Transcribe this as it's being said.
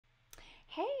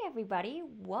everybody,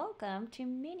 welcome to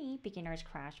mini beginner's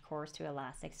crash course to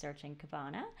Elasticsearch and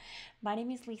Kibana. My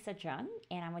name is Jung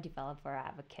and I'm a developer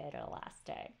advocate at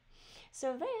Elastic.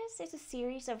 So this is a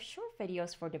series of short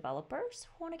videos for developers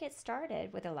who want to get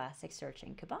started with Elasticsearch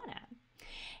and Kibana.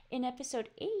 In episode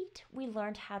 8, we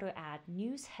learned how to add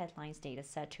news headlines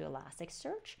dataset to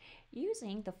Elasticsearch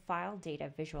using the file data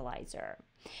visualizer.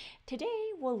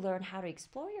 Today, we'll learn how to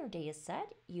explore your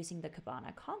dataset using the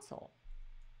Kibana console.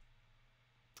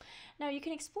 Now, you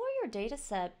can explore your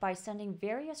dataset by sending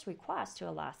various requests to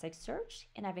Elasticsearch,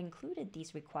 and I've included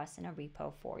these requests in a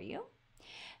repo for you.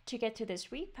 To get to this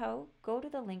repo, go to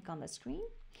the link on the screen.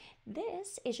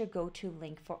 This is your go-to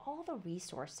link for all the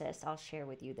resources I'll share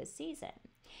with you this season,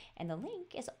 and the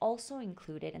link is also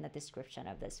included in the description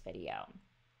of this video.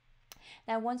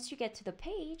 Now, once you get to the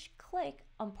page, click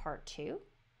on Part 2,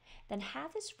 then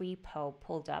have this repo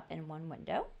pulled up in one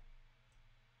window.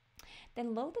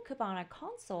 Then load the Kibana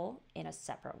console in a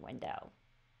separate window.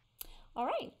 All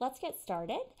right, let's get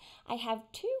started. I have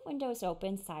two windows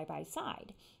open side by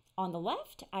side. On the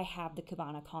left, I have the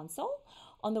Kibana console.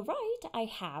 On the right, I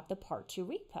have the Part 2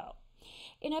 repo.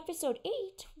 In episode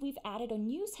 8, we've added a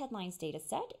news headlines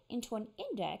dataset into an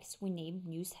index we named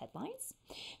news headlines.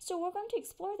 So we're going to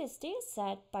explore this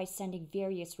dataset by sending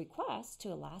various requests to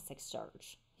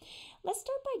Elasticsearch. Let's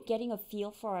start by getting a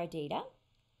feel for our data.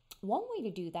 One way to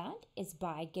do that is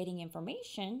by getting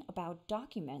information about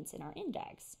documents in our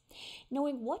index.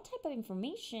 Knowing what type of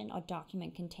information a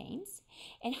document contains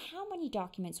and how many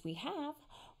documents we have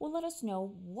will let us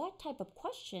know what type of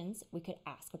questions we could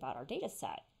ask about our data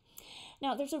set.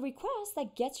 Now, there's a request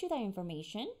that gets you that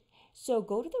information, so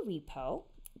go to the repo,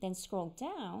 then scroll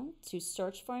down to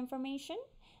search for information,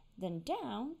 then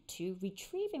down to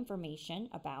retrieve information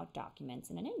about documents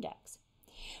in an index.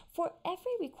 For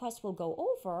every request we'll go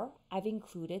over, I've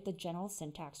included the general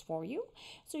syntax for you,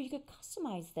 so you could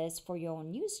customize this for your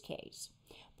own use case.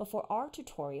 But for our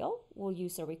tutorial, we'll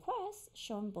use a request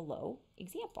shown below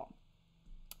example.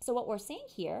 So what we're saying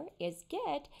here is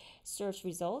get search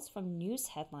results from news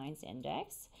headlines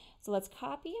index. So let's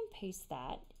copy and paste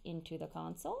that into the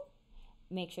console.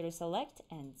 Make sure to select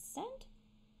and send.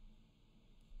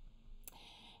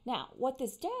 Now, what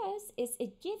this does is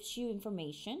it gives you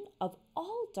information of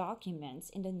all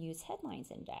documents in the news headlines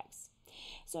index.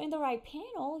 So in the right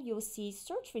panel, you'll see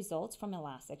search results from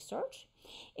Elasticsearch.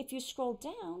 If you scroll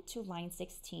down to line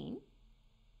 16,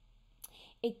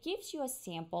 it gives you a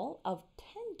sample of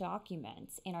 10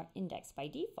 documents in our index by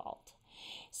default.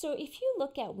 So if you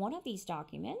look at one of these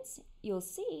documents, you'll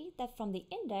see that from the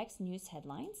index news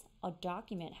headlines, a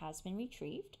document has been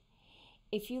retrieved.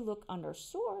 If you look under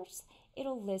source,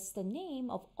 it'll list the name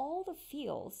of all the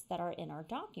fields that are in our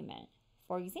document.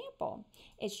 For example,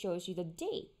 it shows you the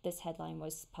date this headline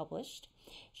was published,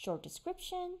 short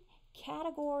description,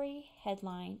 category,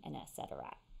 headline, and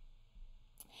etc.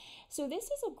 So this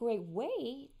is a great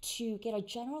way to get a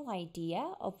general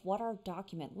idea of what our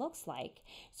document looks like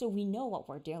so we know what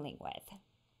we're dealing with.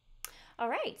 All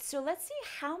right, so let's see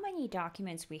how many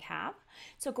documents we have.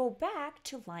 So go back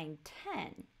to line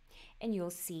 10 and you'll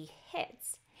see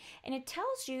hits. And it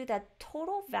tells you that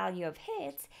total value of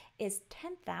hits is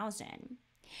 10,000.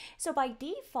 So by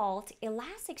default,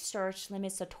 Elasticsearch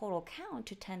limits the total count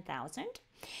to 10,000,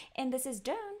 and this is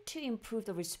done to improve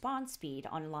the response speed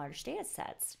on large data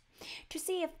sets. To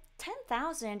see if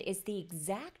 10,000 is the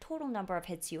exact total number of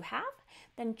hits you have,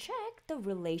 then check the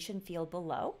relation field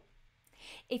below.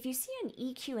 If you see an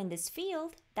EQ in this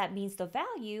field, that means the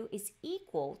value is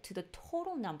equal to the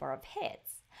total number of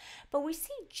hits. But we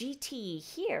see GTE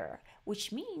here,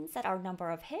 which means that our number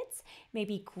of hits may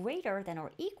be greater than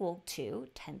or equal to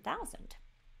 10,000.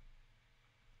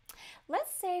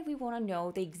 Let's say we want to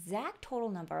know the exact total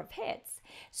number of hits.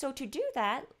 So to do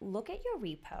that, look at your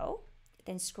repo,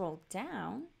 then scroll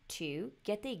down to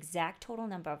get the exact total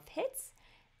number of hits,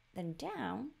 then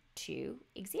down to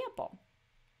example.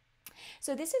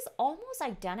 So this is almost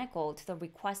identical to the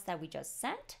request that we just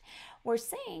sent. We're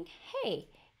saying, hey,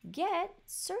 get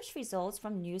search results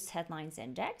from news headlines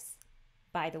index.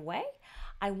 By the way,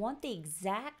 I want the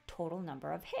exact total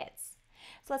number of hits.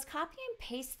 So let's copy and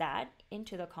paste that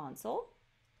into the console.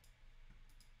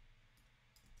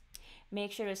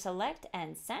 Make sure to select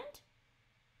and send.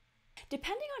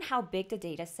 Depending on how big the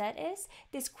data set is,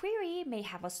 this query may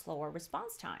have a slower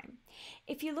response time.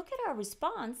 If you look at our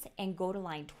response and go to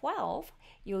line 12,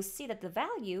 you'll see that the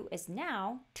value is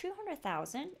now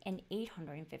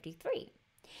 200,853.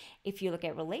 If you look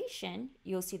at relation,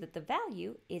 you'll see that the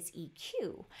value is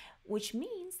EQ, which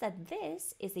means that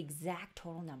this is the exact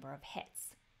total number of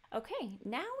hits. Okay,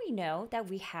 now we know that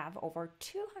we have over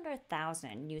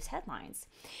 200,000 news headlines,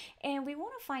 and we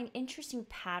want to find interesting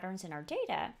patterns in our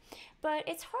data, but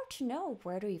it's hard to know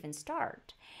where to even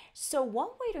start. So, one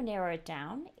way to narrow it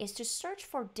down is to search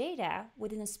for data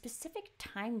within a specific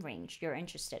time range you're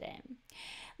interested in.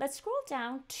 Let's scroll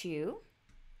down to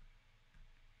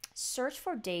search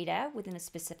for data within a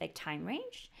specific time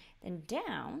range, then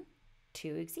down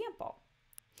to example.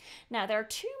 Now, there are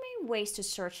two main ways to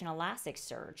search in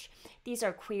Elasticsearch. These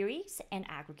are queries and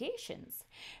aggregations.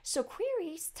 So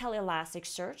queries tell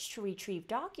Elasticsearch to retrieve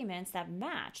documents that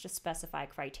match the specified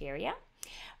criteria.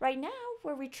 Right now,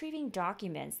 we're retrieving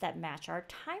documents that match our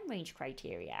time range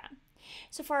criteria.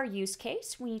 So for our use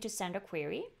case, we need to send a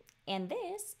query, and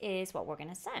this is what we're going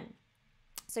to send.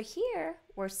 So here,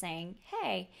 we're saying,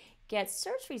 hey, get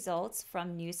search results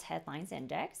from news headlines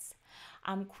index.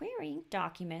 I'm querying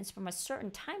documents from a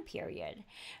certain time period.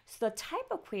 So the type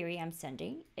of query I'm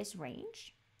sending is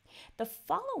range. The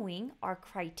following are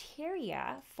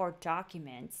criteria for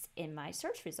documents in my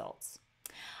search results.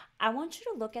 I want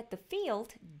you to look at the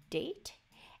field date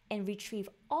and retrieve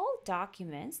all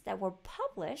documents that were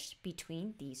published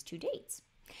between these two dates.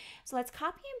 So let's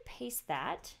copy and paste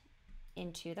that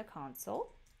into the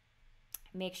console.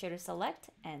 Make sure to select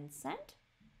and send.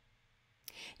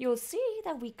 You'll see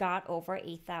that we got over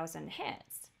 8,000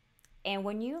 hits. And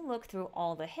when you look through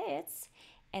all the hits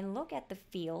and look at the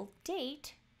field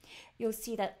date, you'll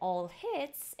see that all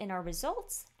hits in our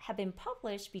results have been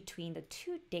published between the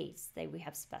two dates that we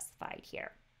have specified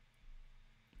here.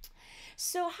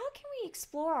 So how can we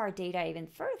explore our data even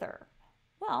further?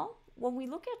 Well, when we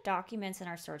look at documents in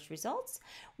our search results,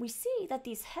 we see that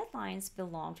these headlines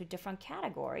belong to different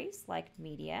categories like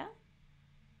media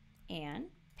and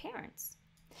parents.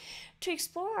 To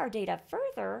explore our data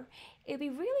further, it would be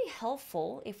really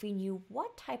helpful if we knew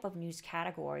what type of news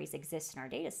categories exist in our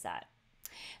data set.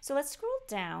 So let's scroll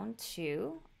down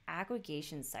to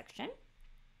aggregation section.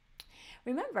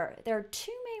 Remember, there are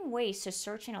two main ways to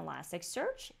search in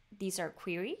Elasticsearch. These are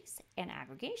queries and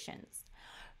aggregations.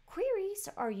 Queries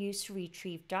are used to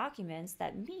retrieve documents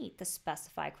that meet the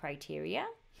specified criteria,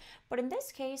 but in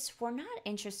this case, we're not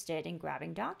interested in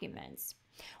grabbing documents.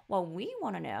 What we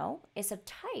want to know is the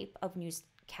type of news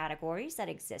categories that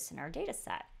exist in our data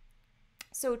set.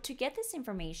 So to get this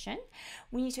information,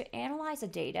 we need to analyze the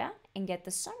data and get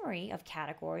the summary of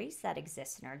categories that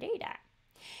exist in our data.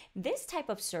 This type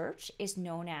of search is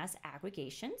known as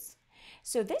aggregations.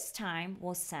 So this time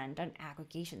we'll send an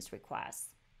aggregations request.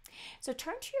 So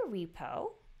turn to your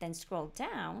repo, then scroll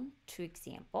down to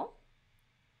example.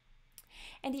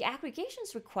 And the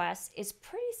aggregations request is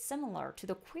pretty similar to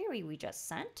the query we just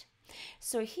sent.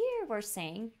 So here we're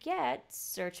saying get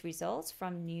search results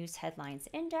from news headlines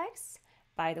index.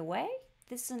 By the way,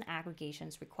 this is an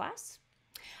aggregations request.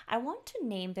 I want to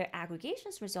name the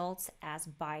aggregations results as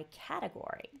by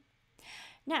category.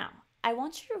 Now, I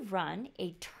want you to run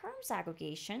a terms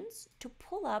aggregations to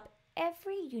pull up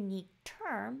every unique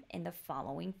term in the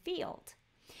following field.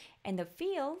 And the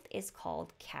field is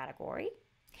called category.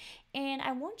 And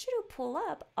I want you to pull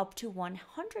up to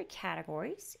 100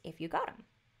 categories if you got them.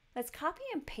 Let's copy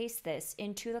and paste this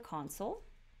into the console.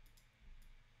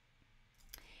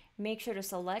 Make sure to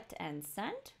select and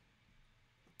send.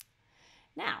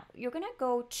 Now, you're going to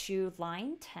go to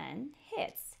line 10,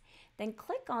 hits. Then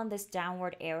click on this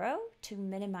downward arrow to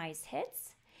minimize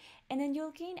hits. And then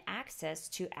you'll gain access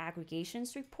to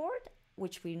aggregations report,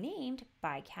 which we named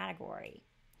by category.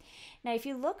 Now, if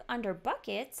you look under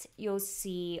buckets, you'll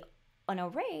see an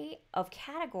array of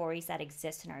categories that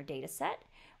exist in our data set.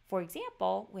 For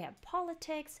example, we have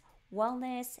politics,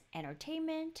 wellness,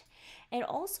 entertainment. It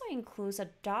also includes a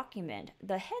document,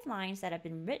 the headlines that have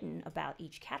been written about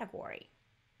each category.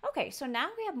 Okay, so now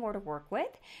we have more to work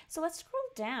with. So let's scroll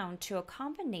down to a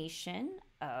combination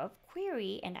of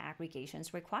query and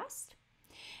aggregations request.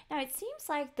 Now, it seems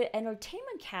like the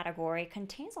entertainment category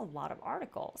contains a lot of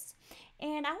articles,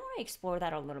 and I want to explore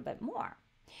that a little bit more.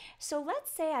 So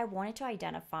let's say I wanted to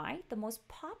identify the most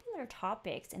popular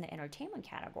topics in the entertainment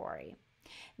category.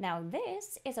 Now,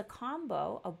 this is a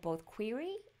combo of both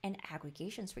query and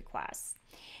aggregations requests.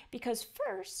 Because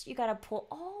first, you got to pull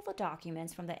all the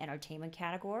documents from the entertainment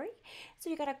category. So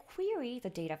you got to query the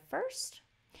data first.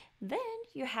 Then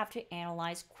you have to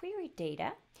analyze query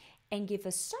data and give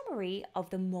a summary of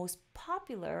the most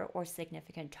popular or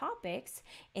significant topics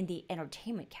in the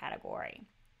entertainment category.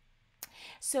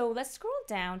 So let's scroll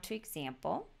down to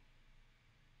example.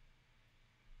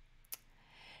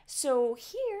 So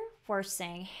here we're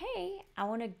saying, hey, I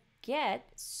want to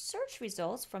get search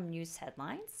results from news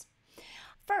headlines.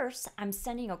 First, I'm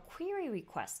sending a query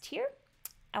request here.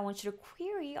 I want you to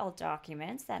query all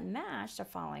documents that match the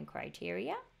following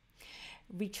criteria.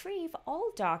 Retrieve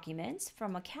all documents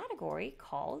from a category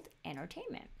called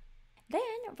entertainment. Then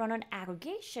run on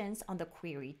aggregations on the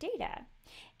query data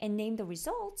and name the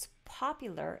results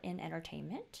popular in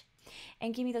entertainment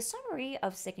and give me the summary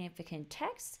of significant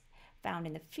text found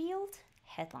in the field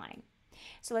headline.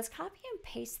 So let's copy and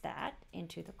paste that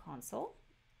into the console.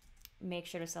 Make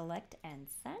sure to select and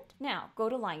send. Now go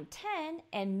to line 10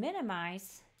 and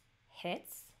minimize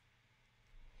hits.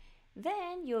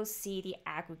 Then you'll see the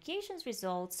aggregations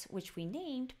results, which we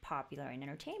named popular in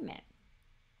entertainment.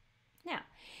 Now,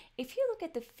 if you look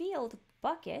at the field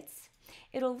buckets,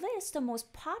 it'll list the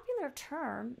most popular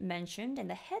term mentioned in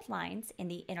the headlines in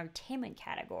the entertainment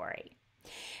category.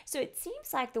 So it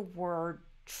seems like the word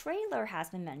trailer has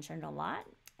been mentioned a lot.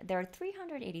 There are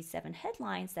 387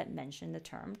 headlines that mention the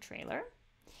term trailer.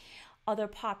 Other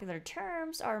popular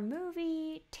terms are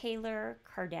movie, Taylor,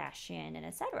 Kardashian, and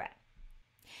etc.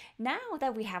 Now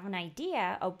that we have an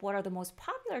idea of what are the most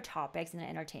popular topics in the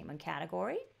entertainment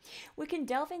category, we can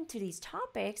delve into these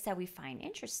topics that we find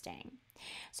interesting.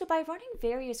 So by running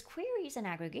various queries and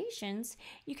aggregations,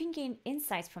 you can gain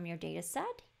insights from your data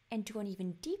set and do an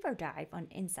even deeper dive on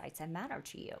insights that matter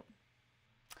to you.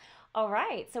 All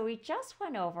right, so we just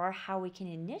went over how we can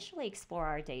initially explore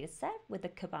our dataset with the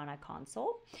Kibana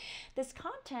console. This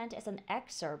content is an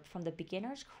excerpt from the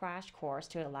Beginner's Crash Course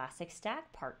to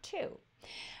Elasticsearch Part 2.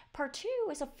 Part 2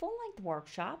 is a full-length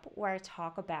workshop where I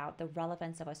talk about the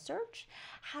relevance of a search,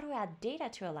 how to add data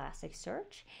to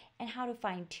Elasticsearch, and how to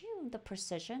fine-tune the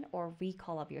precision or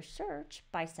recall of your search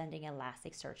by sending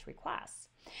Elasticsearch requests.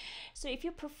 So if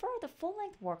you prefer the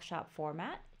full-length workshop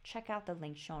format, check out the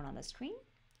link shown on the screen.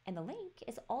 And the link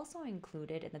is also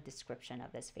included in the description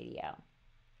of this video.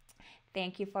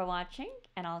 Thank you for watching,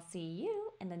 and I'll see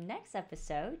you in the next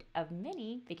episode of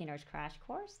Mini Beginner's Crash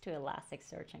Course to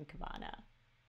Elasticsearch and Kibana.